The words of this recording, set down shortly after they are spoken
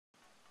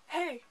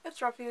Hey,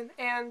 it's Ruffian,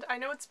 and I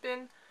know it's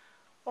been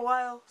a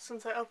while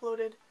since I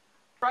uploaded.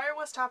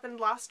 BreyerWest happened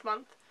last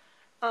month,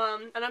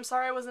 and I'm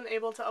sorry I wasn't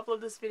able to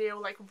upload this video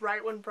like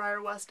right when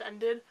BreyerWest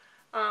ended.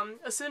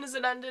 As soon as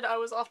it ended, I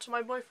was off to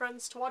my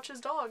boyfriend's to watch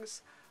his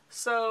dogs,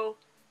 so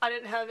I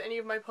didn't have any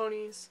of my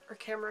ponies or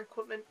camera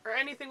equipment or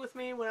anything with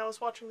me when I was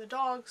watching the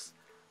dogs,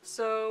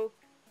 so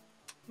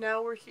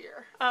now we're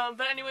here.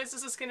 But anyways,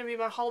 this is going to be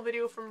my haul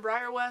video from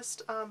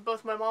BreyerWest.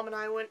 Both my mom and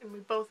I went and we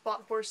both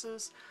bought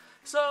horses.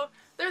 So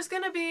there's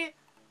going to be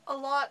a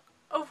lot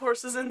of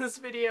horses in this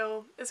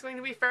video. It's going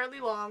to be fairly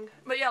long.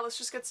 But yeah, let's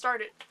just get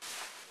started.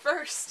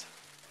 First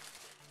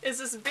is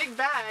this big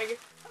bag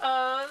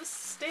of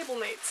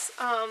stablemates.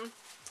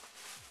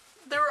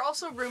 There were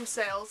also room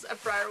sales at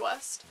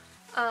BreyerWest.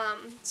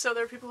 So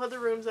there were people who had the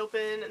rooms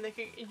open and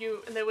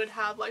they would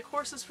have like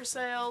horses for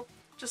sale,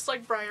 just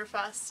like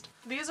BreyerFest.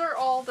 These are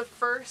all the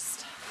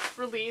first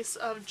release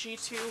of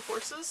G2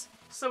 horses.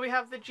 So we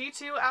have the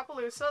G2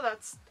 Appaloosa,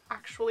 that's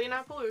actually an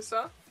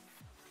Appaloosa.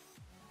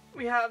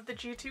 We have the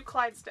G2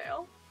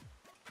 Clydesdale.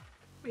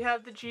 We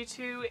have the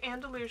G2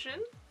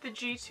 Andalusian, the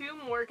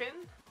G2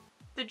 Morgan,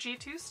 the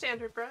G2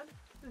 Standardbred,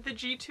 the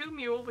G2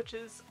 Mule, which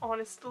is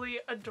honestly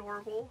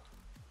adorable,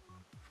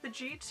 the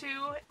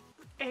G2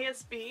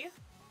 ASB,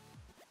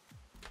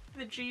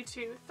 the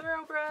G2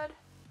 Thoroughbred,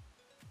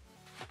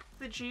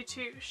 the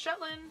G2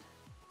 Shetland,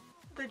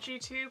 the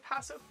G2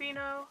 Paso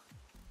Fino,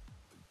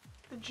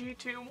 the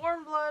G2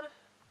 Warm Blood,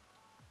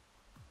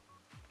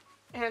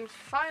 and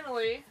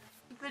finally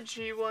the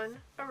G1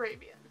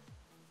 Arabian.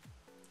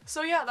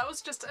 So yeah, that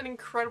was just an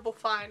incredible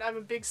find. I'm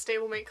a big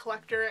stablemate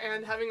collector,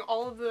 and having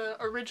all of the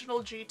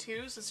original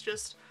G2s is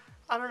just,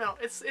 I don't know,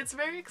 it's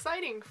very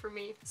exciting for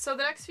me. So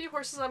the next few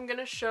horses I'm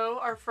gonna show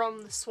are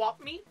from the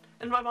swap meet,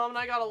 and my mom and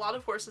I got a lot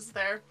of horses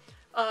there.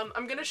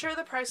 I'm gonna share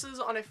the prices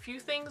on a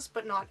few things,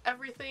 but not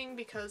everything,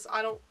 because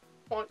I don't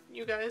want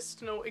you guys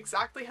to know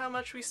exactly how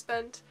much we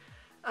spent,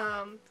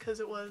 because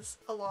it was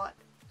a lot,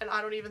 and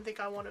I don't even think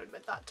I want to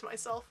admit that to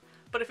myself.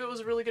 But if it was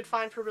a really good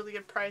find for a really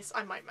good price,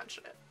 I might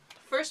mention it.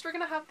 First, we're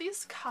gonna have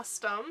these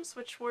customs,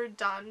 which were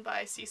done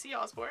by CC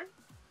Osborne.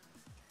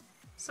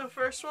 So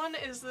first one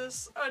is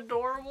this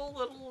adorable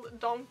little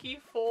donkey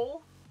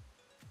foal.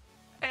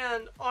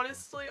 And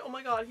honestly, oh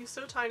my god, he's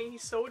so tiny,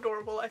 he's so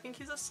adorable. I think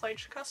he's a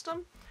Sledge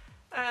custom.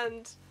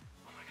 And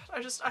oh my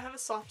god, I have a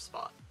soft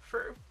spot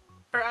for,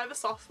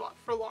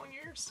 long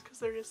ears, because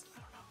they're just,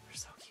 I don't know, they're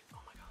so cute. Oh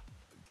my god.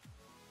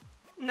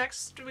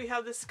 Next we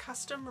have this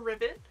custom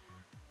rivet,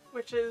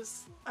 which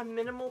is a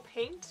minimal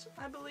paint,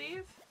 I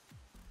believe.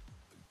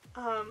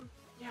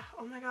 Yeah,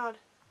 oh my god.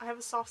 I have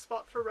a soft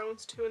spot for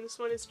roans too, and this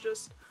one is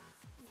just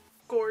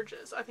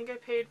gorgeous. I think I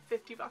paid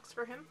 50 bucks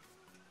for him.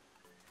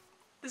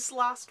 This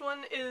last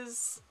one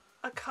is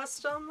a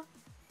custom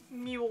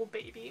mule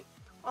baby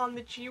on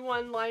the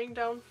G1 lying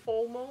down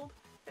foal mold,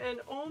 and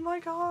oh my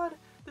god,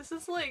 this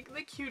is like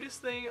the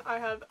cutest thing I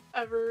have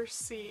ever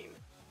seen.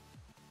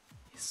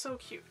 He's so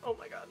cute, oh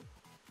my god.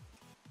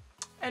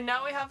 And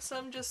now we have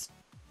some just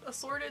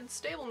assorted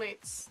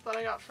stablemates that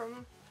I got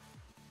from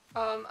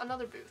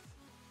another booth.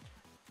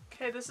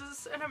 Okay, this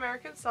is an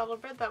American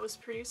saddlebred that was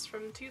produced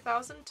from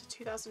 2000 to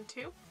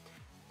 2002,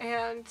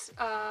 and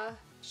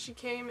she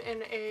came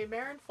in a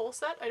mare and foal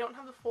set. I don't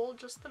have the foal,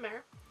 just the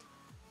mare,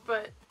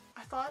 but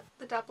I thought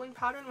the dappling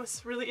pattern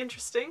was really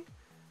interesting.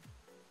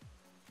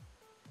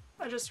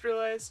 I just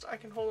realized I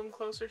can hold them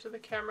closer to the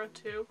camera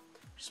too,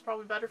 which is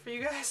probably better for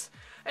you guys.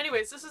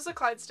 Anyways, this is a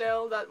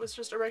Clydesdale that was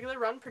just a regular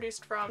run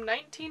produced from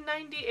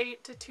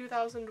 1998 to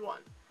 2001.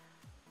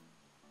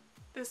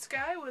 This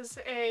guy was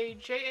a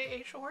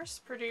JAH horse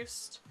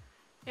produced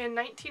in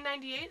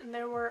 1998, and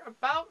there were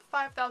about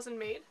 5,000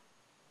 made.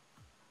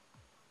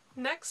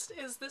 Next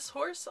is this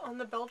horse on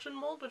the Belgian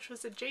mold, which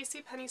was a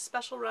JCPenney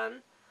special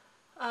run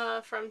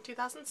from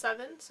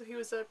 2007, so he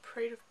was a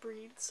Parade of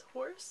Breeds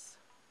horse.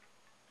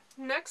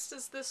 Next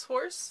is this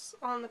horse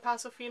on the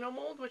Paso Fino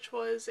mold, which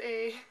was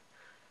a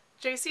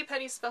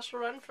JCPenney special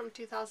run from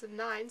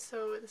 2009,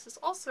 so this is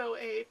also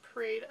a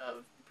Parade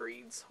of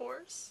Breeds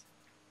horse.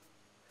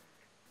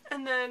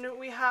 And then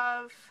we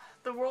have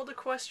the World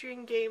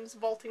Equestrian Games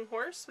vaulting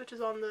horse, which is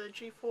on the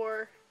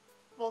G4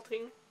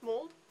 vaulting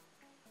mold.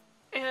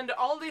 And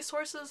all these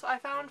horses I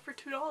found for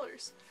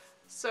 $2,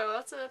 so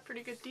that's a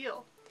pretty good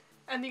deal.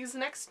 And these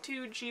next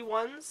two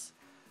G1s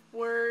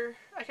were,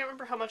 I can't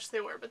remember how much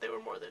they were, but they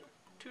were more than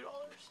 $2.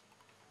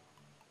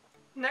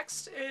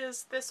 Next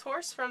is this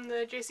horse from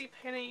the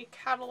JCPenney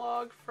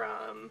catalog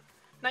from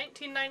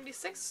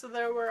 1996, so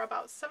there were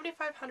about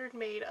 7,500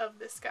 made of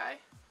this guy.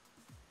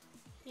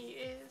 He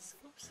is,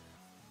 oops,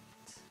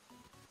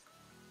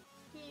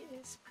 he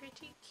is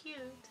pretty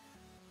cute.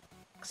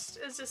 Next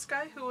is this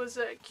guy who was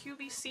a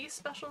QVC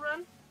special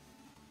run,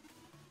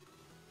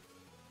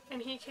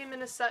 and he came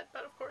in a set,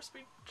 but of course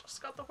we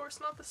just got the horse,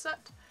 not the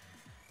set.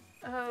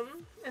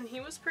 And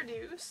he was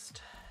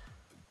produced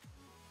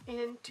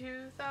in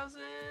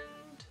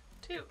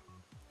 2002.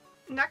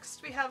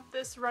 Next we have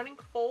this running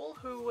foal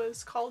who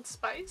was called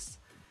Spice.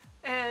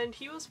 and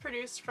he was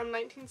produced from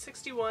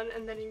 1961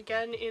 and then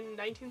again in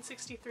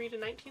 1963 to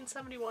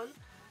 1971.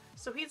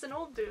 So he's an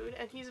old dude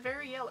and he's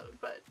very yellowed,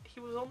 but he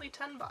was only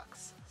 10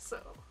 bucks, so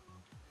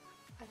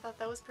I thought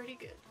that was pretty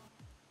good.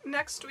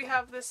 Next we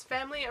have this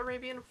family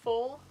Arabian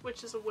foal,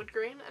 which is a wood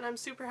grain, and I'm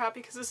super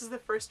happy because this is the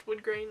first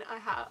wood grain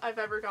I've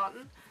ever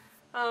gotten.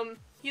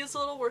 He is a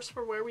little worse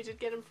for wear. We did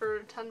get him for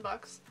 10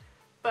 bucks,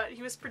 but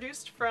he was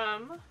produced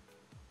from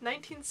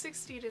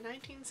 1960 to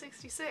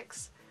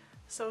 1966,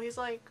 so he's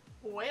like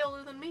way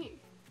older than me.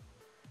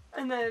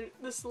 And then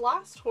this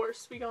last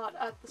horse we got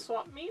at the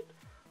swap meet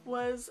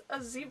was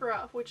a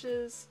zebra, which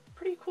is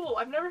pretty cool.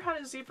 I've never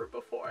had a zebra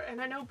before, and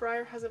I know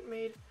Breyer hasn't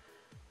made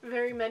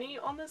very many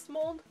on this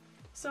mold,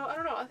 so I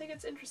don't know, I think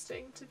it's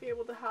interesting to be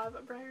able to have a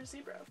Breyer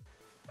zebra.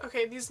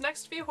 Okay, these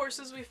next few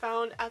horses we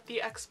found at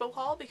the expo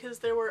hall because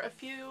there were a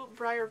few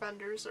Breyer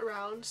vendors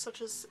around,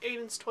 such as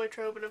Aiden's Toy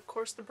Trove and of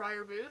course the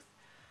Breyer booth.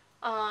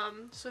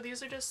 So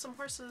these are just some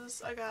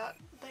horses I got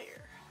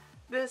there.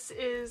 This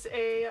is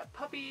a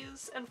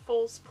puppies and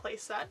foals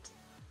playset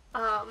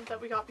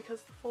that we got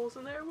because the foals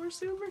in there were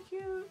super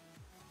cute.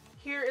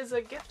 Here is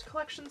a gift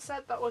collection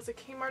set that was a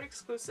Kmart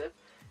exclusive,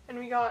 and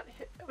we got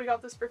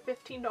this for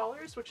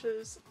 $15, which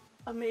is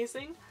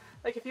amazing.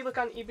 Like if you look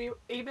on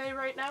eBay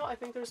right now, I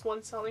think there's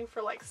one selling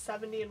for like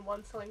 $70 and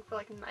one selling for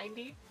like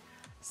 $90.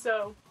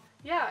 So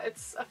yeah,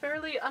 it's a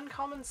fairly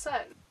uncommon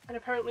set and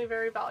apparently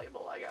very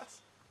valuable, I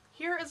guess.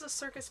 Here is a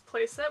circus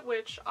playset,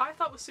 which I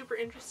thought was super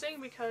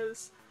interesting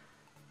because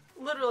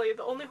literally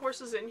the only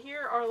horses in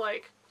here are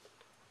like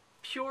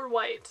pure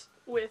white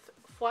with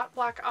flat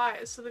black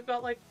eyes, so they've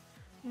got like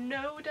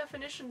no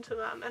definition to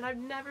them, and I've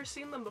never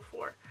seen them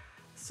before.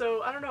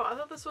 So I don't know, I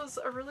thought this was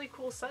a really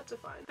cool set to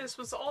find. This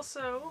was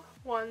also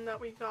one that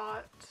we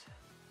got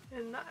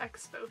in the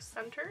expo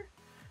center.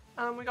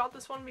 We got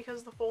this one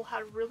because the foal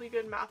had really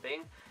good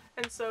mapping,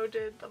 and so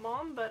did the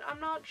mom, but I'm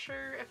not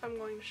sure if I'm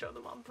going to show the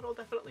mom, but I'll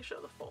definitely show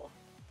the foal.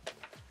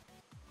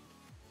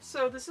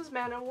 So this is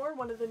Man-O-War,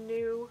 one of the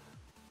newer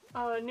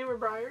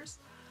Breyers.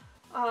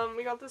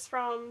 We got this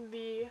from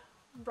the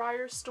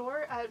Breyer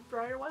store at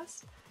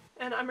BreyerWest,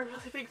 and I'm a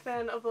really big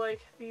fan of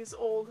like these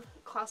old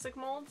classic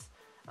molds.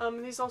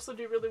 These also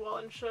do really well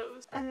in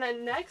shows. And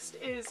then next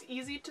is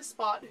Easy to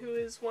Spot, who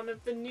is one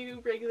of the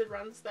new regular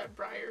runs that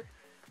Breyer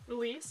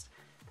released.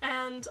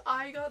 And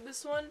I got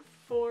this one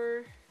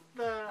for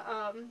the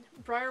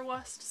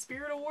BreyerWest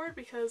Spirit Award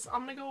because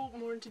I'm gonna go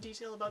more into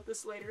detail about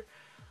this later.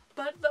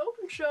 But the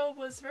open show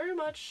was very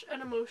much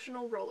an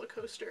emotional roller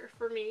coaster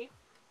for me.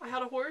 I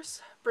had a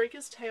horse break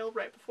his tail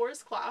right before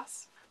his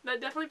class. That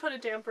definitely put a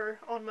damper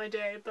on my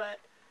day, but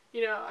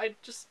you know,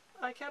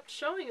 I kept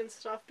showing and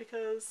stuff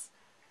because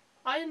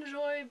I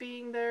enjoy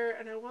being there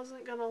and I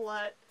wasn't gonna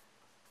let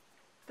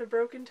the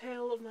broken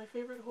tail of my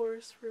favorite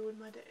horse ruin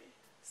my day.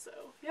 So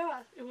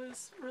yeah, it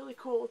was really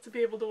cool to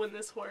be able to win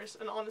this horse,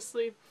 and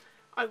honestly,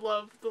 I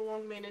love the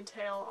long mane and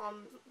tail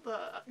on the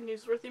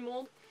Newsworthy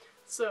mold,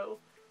 so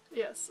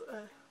yes,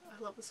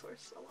 I love this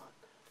horse a lot.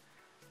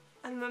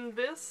 And then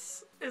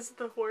this is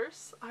the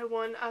horse I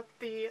won at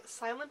the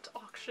silent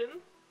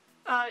auction.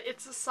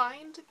 It's a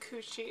signed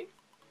Coochie,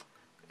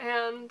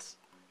 and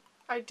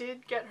I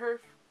did get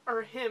her,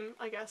 or him,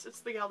 I guess,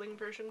 it's the gelding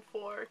version,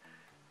 for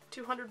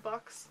 200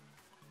 bucks.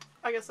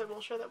 I guess I will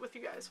share that with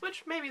you guys,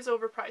 which maybe is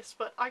overpriced,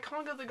 but I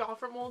conga the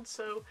Gopher mold,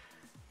 so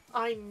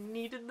I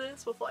needed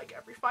this with like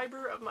every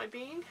fiber of my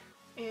being.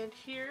 And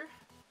here,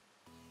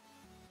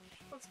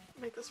 let's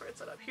make this right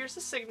side up. Here's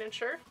the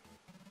signature.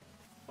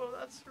 Well,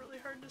 that's really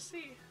hard to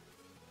see.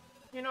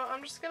 You know,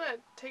 I'm just gonna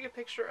take a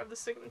picture of the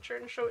signature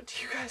and show it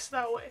to you guys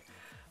that way.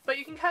 But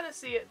you can kind of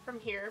see it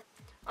from here.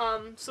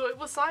 So it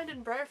was signed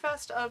in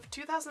BreyerFest of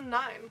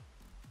 2009.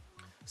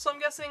 So I'm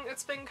guessing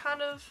it's been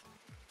kind of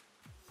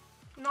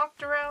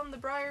knocked around the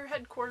Breyer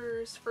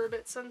headquarters for a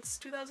bit since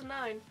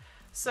 2009.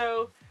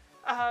 So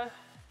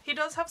he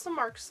does have some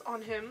marks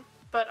on him,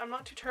 but I'm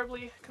not too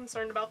terribly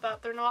concerned about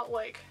that. They're not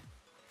like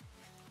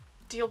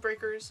deal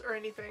breakers or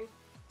anything.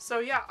 So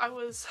yeah, I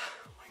was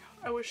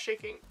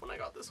shaking when I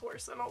got this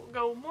horse, and I'll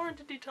go more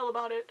into detail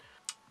about it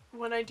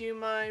when I do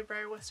my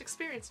BreyerWest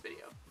experience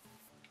video.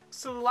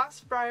 So the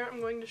last Breyer I'm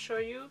going to show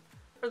you,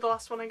 or the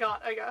last one I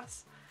got, I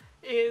guess,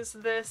 is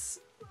this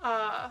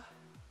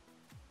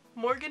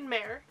Morgan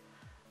Mare,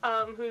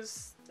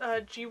 who's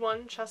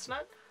G1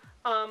 Chestnut.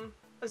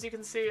 As you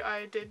can see,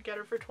 I did get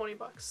her for 20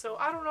 bucks, so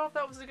I don't know if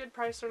that was a good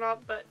price or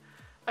not, but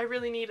I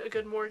really need a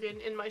good Morgan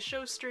in my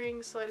show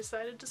string, so I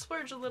decided to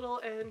splurge a little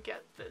and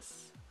get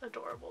this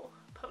adorable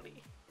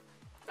pony.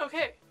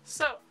 Okay,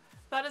 so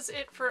that is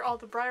it for all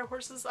the Breyer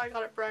horses I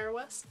got at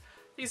BreyerWest.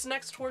 These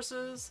next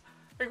horses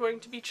are going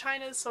to be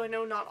Chinas, so I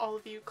know not all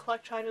of you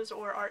collect Chinas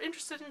or are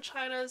interested in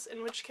Chinas,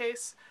 in which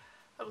case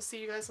I will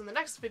see you guys in the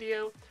next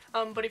video.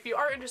 But if you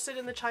are interested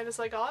in the Chinas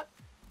I got,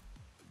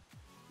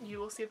 you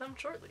will see them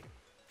shortly.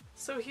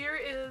 So here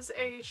is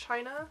a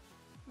China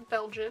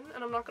Belgian,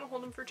 and I'm not going to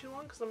hold him for too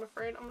long because I'm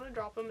afraid I'm going to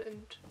drop him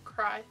and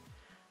cry.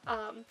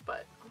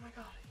 But oh my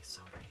god, he's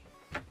so pretty.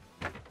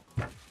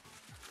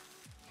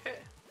 Okay,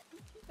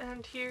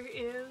 And here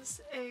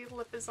is a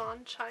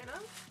Lipizan China.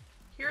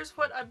 Here's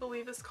what I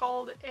believe is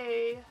called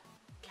a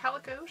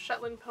Calico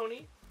Shetland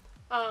pony.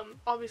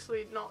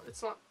 Obviously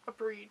it's not a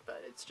breed,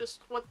 but it's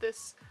just what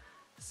this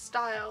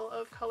style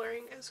of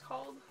coloring is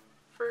called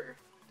for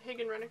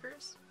Hagen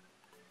Renekers.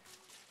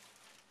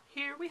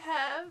 Here we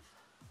have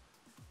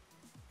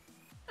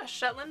a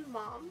Shetland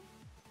mom,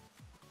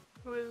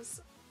 who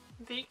is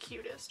the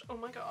cutest. Oh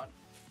my god.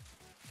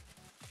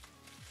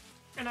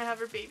 And I have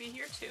her baby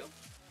here too.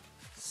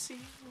 See,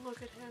 look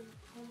at him.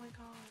 Oh my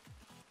god.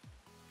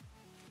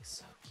 He's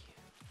so cute.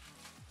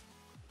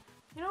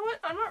 You know what?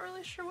 I'm not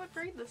really sure what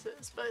breed this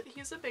is, but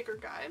he's a bigger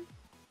guy.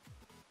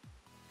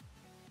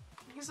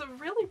 He's a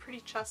really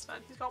pretty chestnut.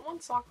 He's got one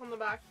sock on the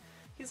back.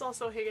 He's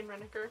also Hagen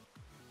Reneker.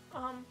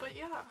 But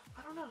yeah,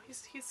 I don't know.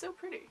 He's so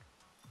pretty.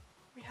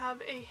 We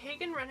have a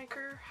Hagen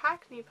Reneker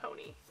Hackney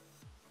pony.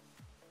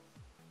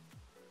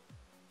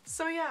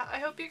 So yeah, I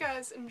hope you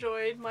guys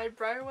enjoyed my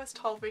BreyerWest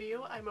Haul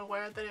video. I'm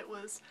aware that it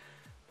was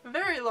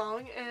very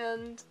long,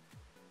 and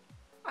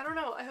I don't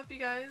know, I hope you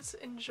guys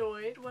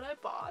enjoyed what I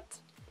bought.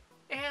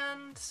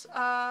 And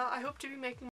I hope to be making